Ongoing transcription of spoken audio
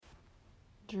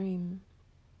Dream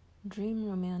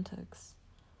romantics.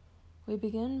 We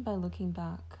begin by looking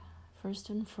back, first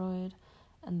in Freud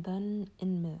and then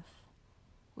in myth.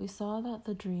 We saw that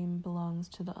the dream belongs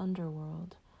to the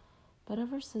underworld, but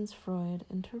ever since Freud,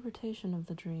 interpretation of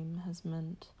the dream has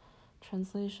meant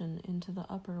translation into the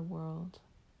upper world.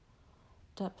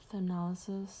 Depth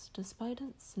analysis, despite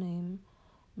its name,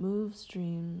 moves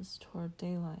dreams toward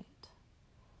daylight.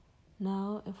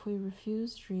 Now, if we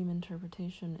refuse dream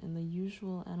interpretation in the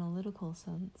usual analytical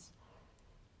sense,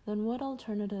 then what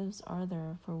alternatives are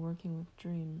there for working with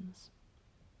dreams?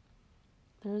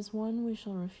 There is one we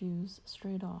shall refuse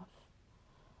straight off.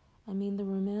 I mean the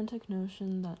romantic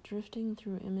notion that drifting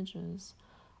through images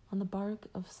on the bark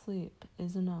of sleep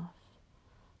is enough,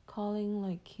 calling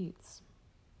like Keats.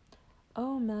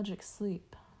 "O magic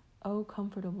sleep, O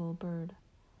comfortable bird,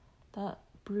 that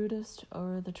broodest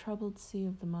o'er the troubled sea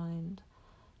of the mind,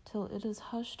 till it is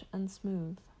hushed and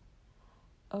smooth.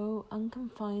 O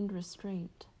unconfined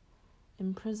restraint,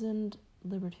 imprisoned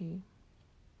liberty,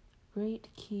 great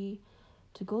key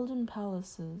to golden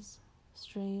palaces,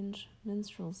 strange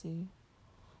minstrelsy,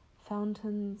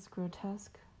 fountains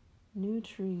grotesque, new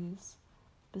trees,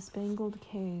 bespangled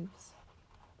caves,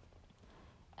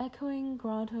 echoing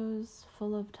grottos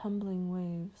full of tumbling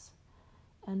waves,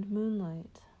 and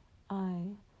moonlight,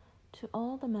 aye, to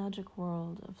all the magic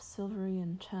world of silvery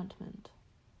enchantment."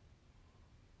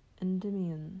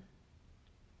 Endymion.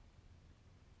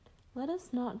 Let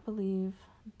us not believe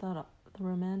that the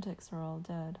romantics are all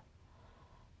dead.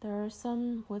 There are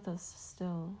some with us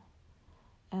still,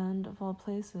 and, of all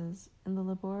places, in the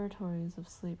laboratories of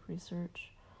sleep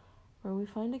research, where we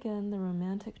find again the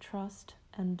romantic trust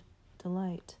and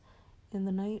delight in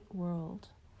the night world.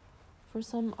 For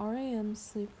some RAM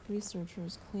sleep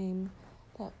researchers claim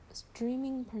that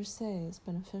dreaming per se is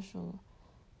beneficial,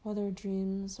 whether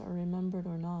dreams are remembered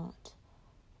or not,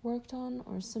 worked on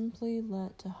or simply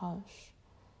let to hush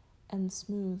and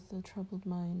smooth the troubled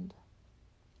mind.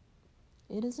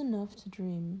 It is enough to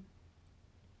dream.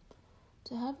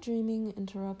 To have dreaming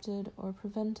interrupted or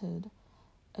prevented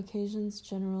occasions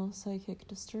general psychic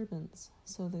disturbance,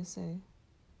 so they say.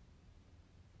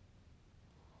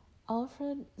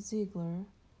 Alfred Ziegler,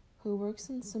 who works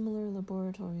in similar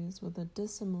laboratories with a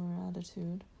dissimilar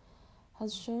attitude,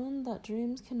 has shown that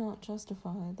dreams cannot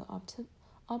justify the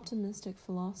optimistic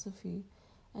philosophy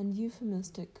and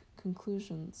euphemistic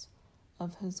conclusions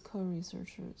of his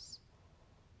co-researchers,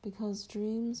 because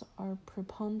dreams are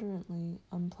preponderantly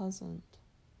unpleasant.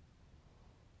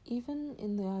 Even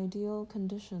in the ideal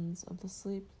conditions of the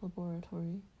sleep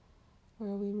laboratory,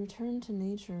 where we return to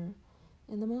nature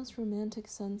in the most romantic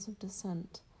sense of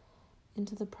descent,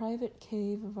 into the private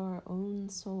cave of our own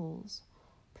souls,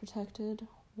 protected,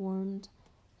 warmed,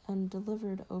 and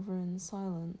delivered over in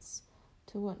silence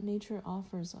to what nature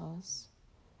offers us.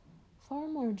 Far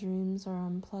more dreams are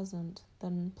unpleasant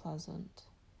than pleasant.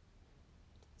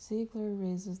 Ziegler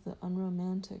raises the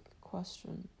unromantic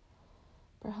question.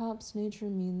 Perhaps nature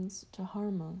means to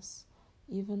harm us,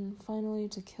 even finally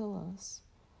to kill us.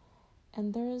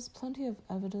 And there is plenty of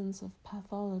evidence of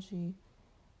pathology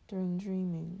during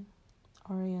dreaming,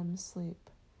 REM sleep,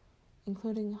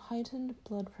 including heightened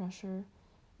blood pressure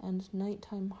and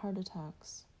nighttime heart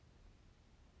attacks.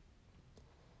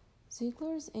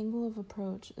 Ziegler's angle of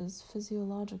approach is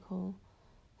physiological,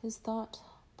 his thought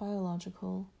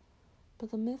biological,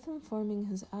 but the myth informing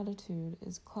his attitude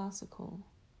is classical.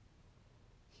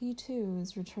 He too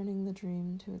is returning the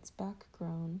dream to its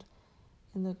background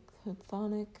in the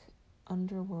chthonic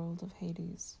underworld of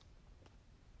Hades.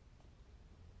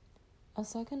 A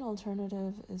second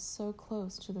alternative is so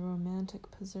close to the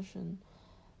romantic position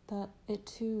that it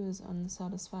too is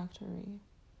unsatisfactory.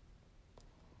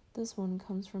 This one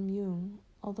comes from Jung,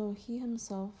 although he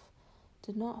himself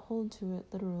did not hold to it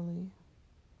literally.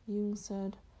 Jung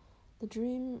said, "The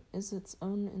dream is its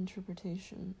own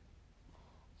interpretation,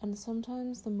 and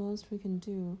sometimes the most we can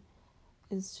do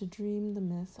is to dream the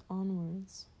myth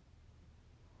onwards."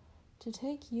 To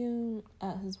take Jung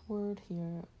at his word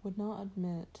here would not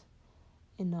admit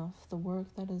enough the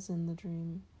work that is in the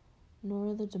dream,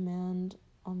 nor the demand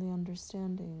on the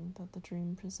understanding that the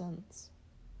dream presents.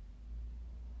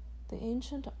 The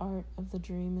ancient art of the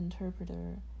dream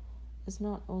interpreter is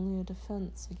not only a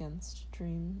defense against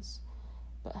dreams,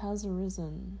 but has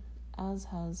arisen, as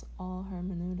has all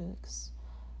hermeneutics,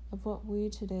 of what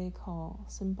we today call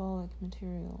symbolic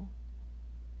material,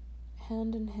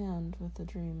 hand in hand with the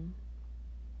dream.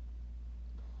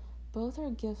 Both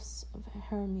are gifts of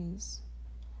Hermes,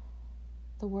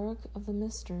 the work of the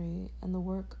mystery and the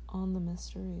work on the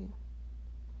mystery.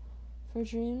 For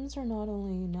dreams are not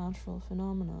only natural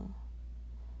phenomena,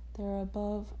 They are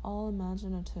above all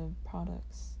imaginative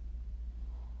products.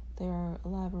 They are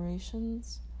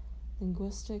elaborations,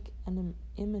 linguistic and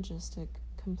imagistic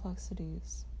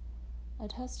complexities,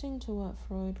 attesting to what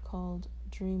Freud called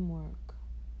dream work,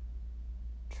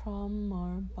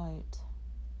 Traumarbeit.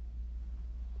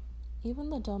 Even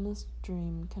the dumbest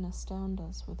dream can astound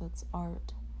us with its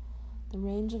art, the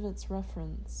range of its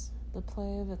reference, the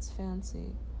play of its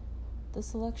fancy, the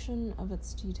selection of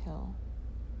its detail.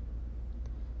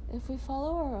 If we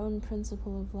follow our own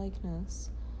principle of likeness,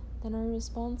 then our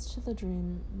response to the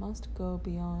dream must go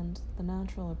beyond the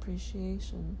natural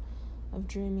appreciation of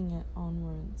dreaming it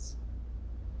onwards.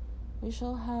 We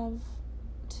shall have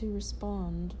to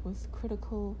respond with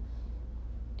critical,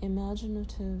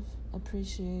 imaginative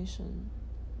appreciation,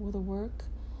 with a work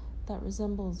that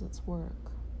resembles its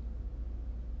work.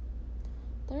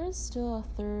 There is still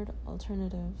a third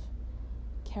alternative,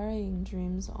 carrying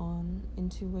dreams on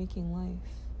into waking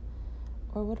life,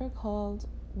 or what are called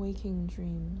waking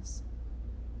dreams.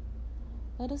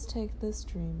 Let us take this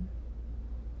dream.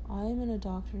 I am in a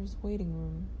doctor's waiting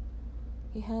room.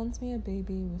 He hands me a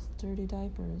baby with dirty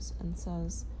diapers and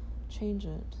says, "Change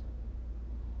it."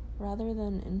 Rather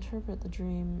than interpret the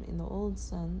dream in the old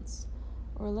sense,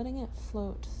 or letting it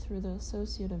float through the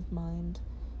associative mind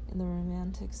in the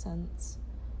romantic sense,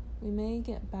 we may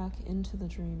get back into the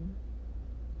dream.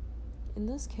 In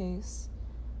this case,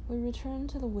 we return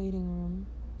to the waiting room,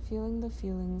 feeling the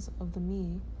feelings of the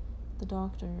me, the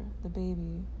doctor, the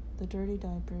baby, the dirty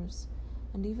diapers,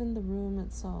 and even the room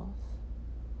itself.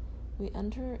 We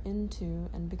enter into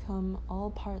and become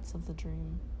all parts of the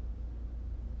dream.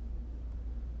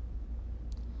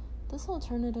 This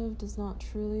alternative does not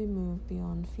truly move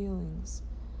beyond feelings,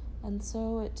 and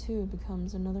so it too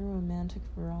becomes another romantic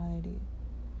variety.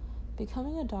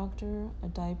 Becoming a doctor, a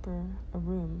diaper, a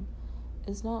room,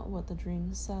 is not what the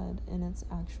dream said in its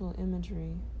actual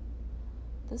imagery.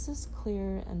 This is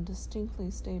clear and distinctly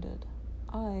stated.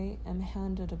 I am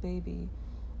handed a baby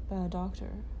by a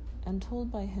doctor and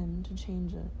told by him to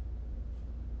change it.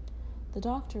 The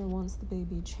doctor wants the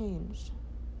baby changed.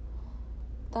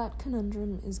 That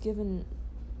conundrum is given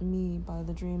me by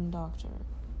the dream doctor.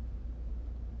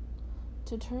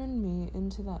 To turn me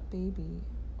into that baby,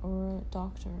 or a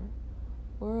doctor,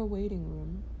 or a waiting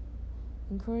room,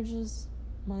 encourages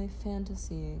my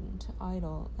fantasying to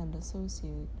idle and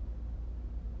associate,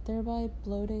 thereby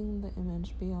bloating the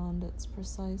image beyond its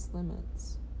precise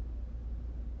limits.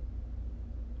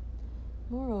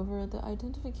 Moreover, the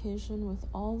identification with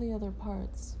all the other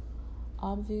parts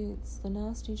obviates the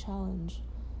nasty challenge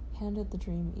handed the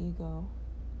dream ego,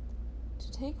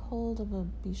 to take hold of a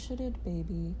beshitted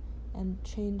baby and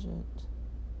change it.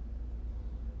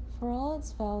 For all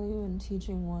its value in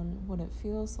teaching one what it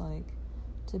feels like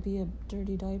to be a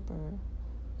dirty diaper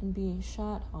and be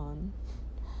shat on,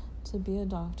 to be a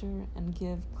doctor and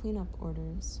give cleanup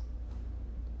orders,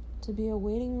 to be a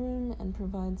waiting room and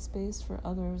provide space for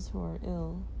others who are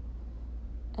ill,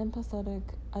 empathetic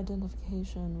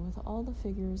identification with all the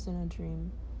figures in a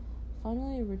dream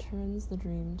finally returns the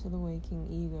dream to the waking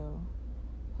ego,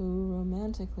 who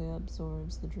romantically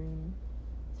absorbs the dream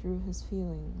through his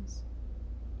feelings.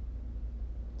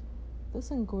 This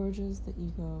engorges the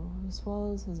ego, who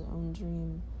swallows his own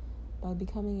dream by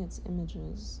becoming its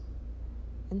images,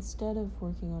 instead of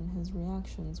working on his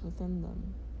reactions within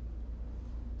them.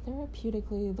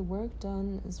 Therapeutically, the work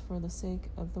done is for the sake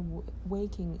of the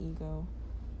waking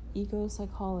ego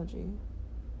psychology.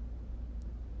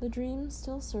 The dream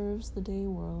still serves the day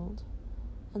world,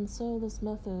 and so this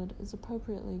method is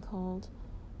appropriately called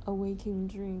a waking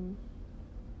dream.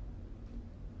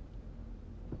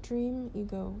 Dream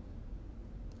ego.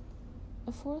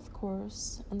 A fourth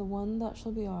course, and the one that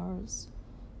shall be ours,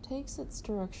 takes its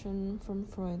direction from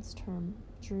Freud's term,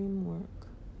 dream work.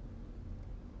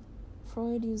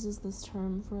 Freud uses this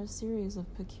term for a series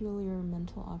of peculiar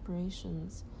mental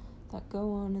operations that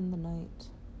go on in the night: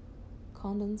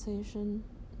 condensation,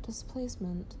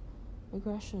 displacement,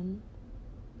 regression,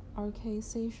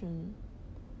 archaization,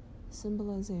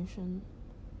 symbolization,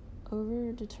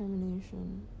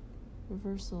 over-determination,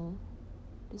 reversal,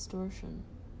 distortion.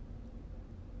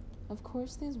 Of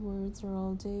course, these words are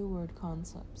all day word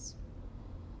concepts.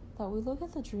 That we look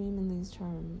at the dream in these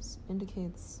terms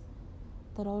indicates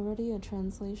that already a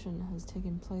translation has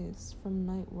taken place from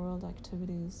night world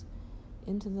activities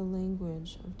into the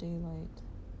language of daylight.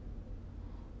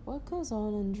 What goes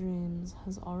on in dreams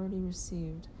has already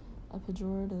received a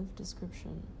pejorative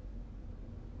description.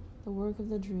 The work of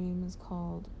the dream is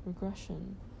called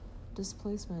regression,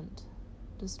 displacement,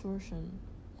 distortion,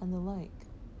 and the like.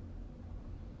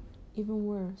 Even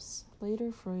worse,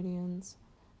 later Freudians,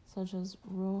 such as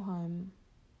Roheim,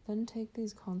 then take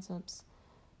these concepts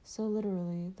so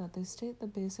literally that they state the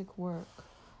basic work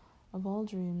of all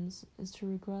dreams is to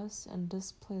regress and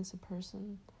displace a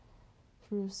person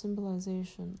through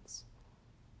symbolizations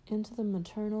into the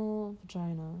maternal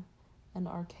vagina and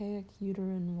archaic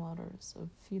uterine waters of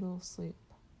fetal sleep.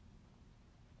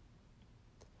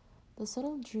 The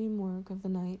subtle dream work of the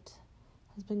night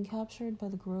has been captured by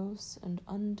the gross and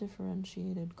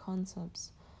undifferentiated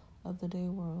concepts of the day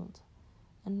world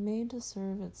and made to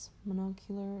serve its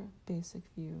monocular basic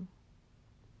view.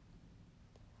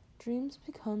 Dreams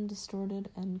become distorted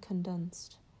and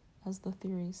condensed, as the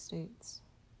theory states.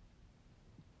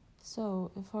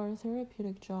 So, if our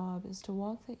therapeutic job is to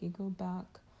walk the ego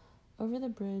back over the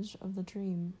bridge of the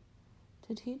dream,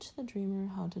 to teach the dreamer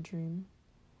how to dream,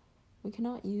 we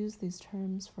cannot use these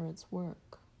terms for its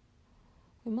work.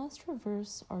 We must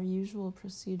reverse our usual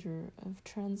procedure of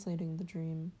translating the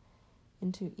dream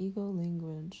into ego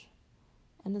language,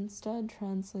 and instead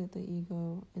translate the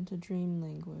ego into dream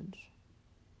language.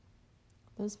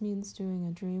 This means doing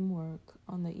a dream work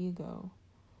on the ego,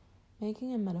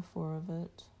 making a metaphor of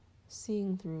it,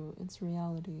 seeing through its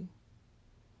reality.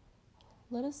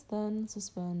 Let us then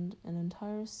suspend an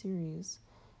entire series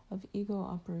of ego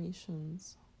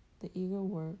operations, the ego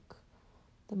work,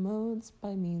 the modes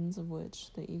by means of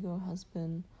which the ego has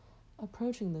been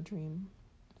approaching the dream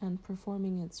and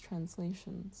performing its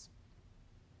translations.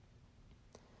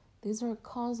 These are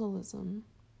causalism,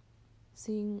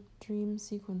 seeing dream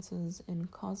sequences in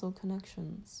causal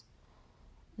connections;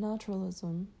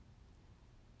 naturalism,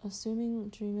 assuming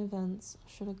dream events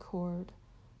should accord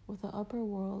with the upper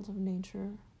world of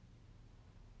nature;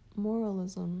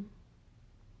 moralism,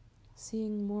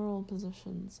 seeing moral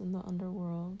positions in the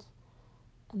underworld,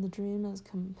 and the dream as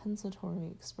compensatory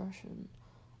expression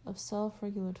of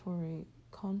self-regulatory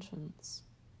conscience;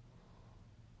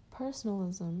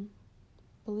 personalism,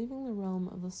 believing the realm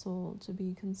of the soul to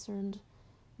be concerned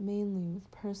mainly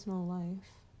with personal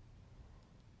life;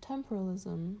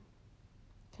 temporalism,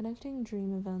 connecting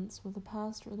dream events with the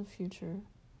past or the future,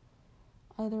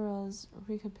 either as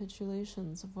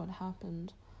recapitulations of what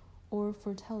happened or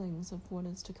foretellings of what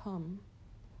is to come;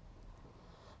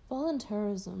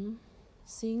 voluntarism,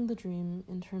 seeing the dream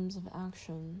in terms of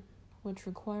action, which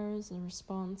requires a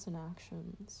response in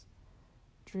actions.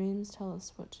 Dreams tell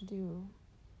us what to do.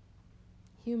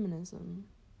 Humanism,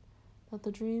 that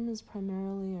the dream is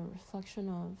primarily a reflection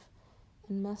of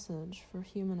and message for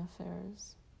human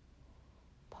affairs.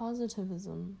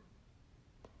 Positivism,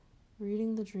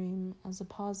 reading the dream as a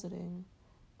positing,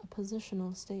 a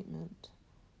positional statement,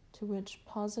 to which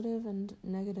positive and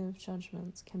negative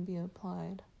judgments can be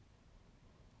applied.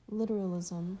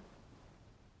 Literalism,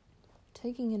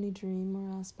 taking any dream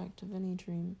or aspect of any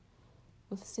dream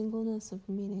with singleness of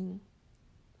meaning,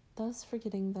 thus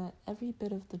forgetting that every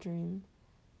bit of the dream,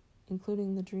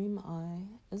 including the dream eye,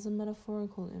 is a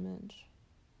metaphorical image.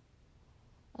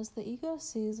 As the ego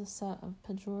sees a set of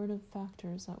pejorative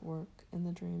factors at work in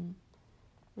the dream,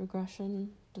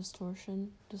 regression,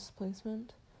 distortion,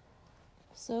 displacement,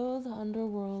 so the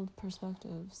underworld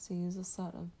perspective sees a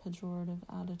set of pejorative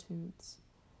attitudes,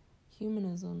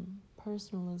 humanism,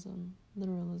 personalism,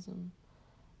 literalism,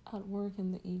 at work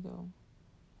in the ego.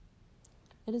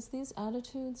 It is these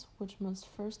attitudes which must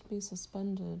first be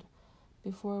suspended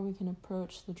before we can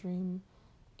approach the dream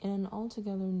in an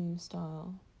altogether new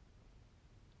style.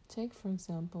 Take, for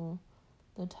example,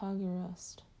 the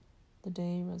Tagerest, the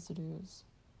day residues,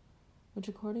 which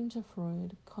according to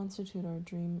Freud constitute our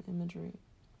dream imagery.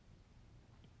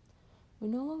 We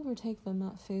no longer take them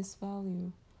at face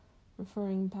value,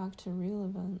 referring back to real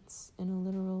events in a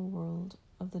literal world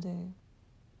of the day.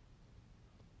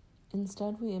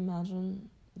 Instead, we imagine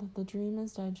that the dream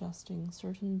is digesting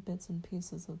certain bits and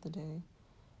pieces of the day,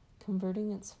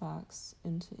 converting its facts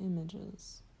into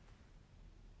images.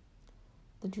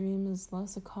 The dream is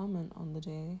less a comment on the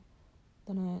day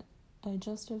than a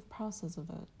digestive process of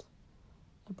it,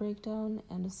 a breakdown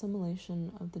and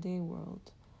assimilation of the day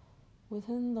world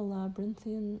within the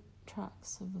labyrinthian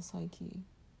tracks of the psyche.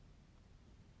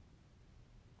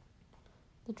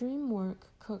 The dream work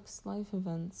cooks life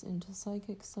events into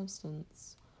psychic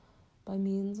substance by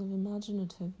means of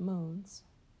imaginative modes: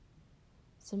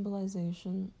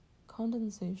 symbolization,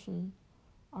 condensation,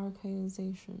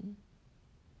 archaization.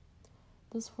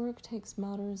 This work takes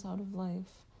matters out of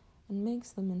life and makes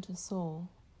them into soul,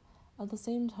 at the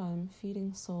same time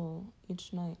feeding soul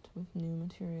each night with new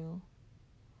material.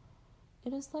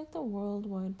 It is like the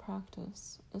worldwide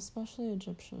practice, especially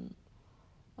Egyptian,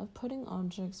 of putting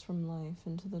objects from life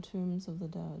into the tombs of the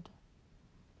dead.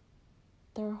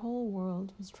 Their whole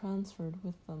world was transferred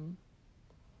with them.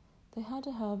 They had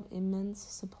to have immense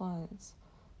supplies,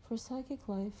 for psychic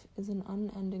life is an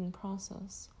unending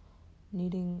process,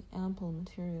 needing ample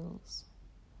materials.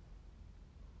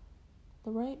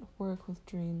 The right work with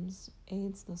dreams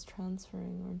aids this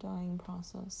transferring or dying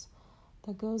process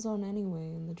that goes on anyway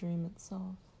in the dream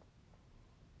itself.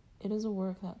 It is a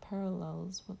work that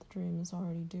parallels what the dream is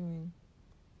already doing.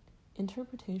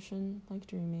 Interpretation, like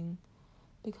dreaming,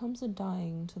 becomes a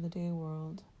dying to the day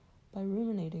world by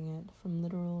ruminating it from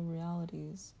literal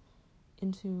realities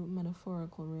into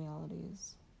metaphorical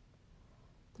realities.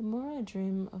 The more I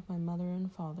dream of my mother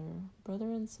and father,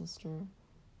 brother and sister,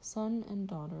 son and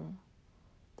daughter,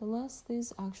 the less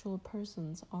these actual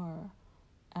persons are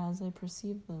as I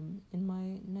perceive them in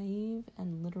my naive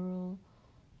and literal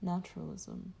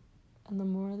naturalism, and the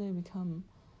more they become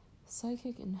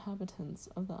psychic inhabitants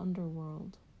of the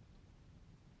underworld.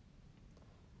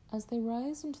 As they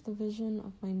rise into the vision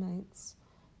of my nights,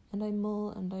 and I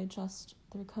mull and digest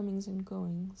their comings and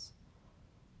goings,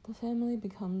 the family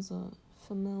becomes a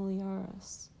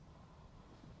familiaris.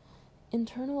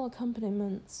 Internal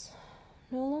accompaniments,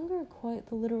 no longer quite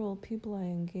the literal people I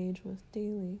engage with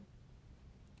daily.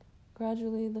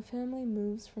 Gradually, the family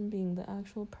moves from being the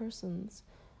actual persons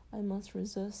I must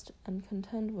resist and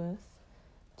contend with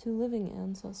to living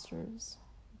ancestors,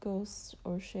 ghosts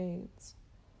or shades,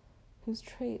 whose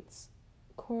traits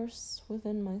course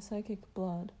within my psychic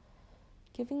blood,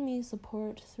 giving me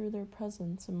support through their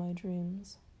presence in my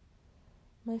dreams.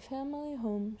 My family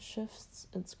home shifts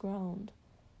its ground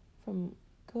from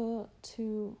Ge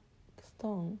to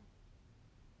Kthong.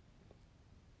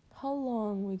 How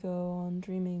long we go on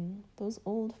dreaming those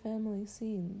old family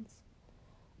scenes.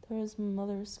 There is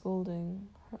mother scolding,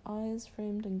 her eyes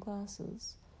framed in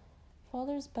glasses,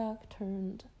 father's back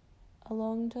turned, a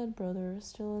long dead brother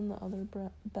still in the other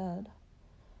bed.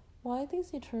 Why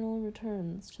these eternal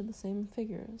returns to the same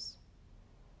figures?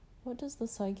 What does the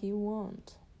psyche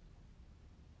want?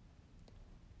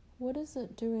 What is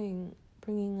it doing,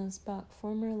 bringing us back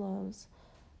former loves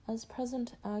as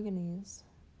present agonies,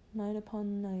 night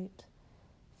upon night,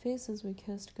 faces we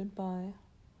kissed goodbye,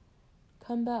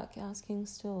 come back asking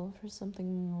still for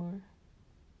something more?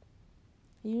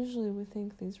 Usually we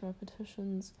think these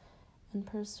repetitions and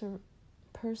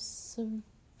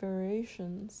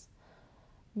perseverations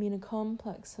mean a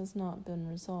complex has not been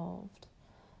resolved.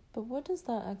 But what does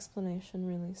that explanation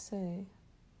really say?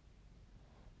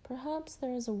 Perhaps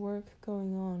there is a work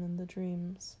going on in the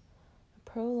dreams, a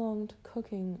prolonged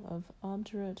cooking of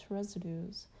obdurate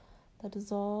residues that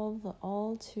dissolve the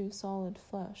all too solid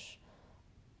flesh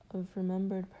of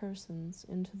remembered persons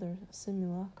into their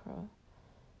simulacra,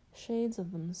 shades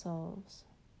of themselves,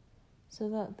 so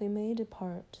that they may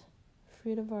depart,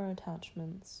 freed of our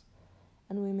attachments,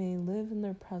 and we may live in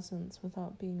their presence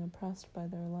without being oppressed by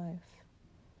their life.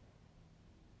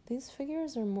 These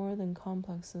figures are more than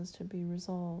complexes to be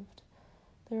resolved.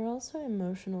 They are also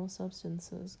emotional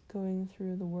substances going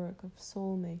through the work of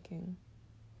soul-making.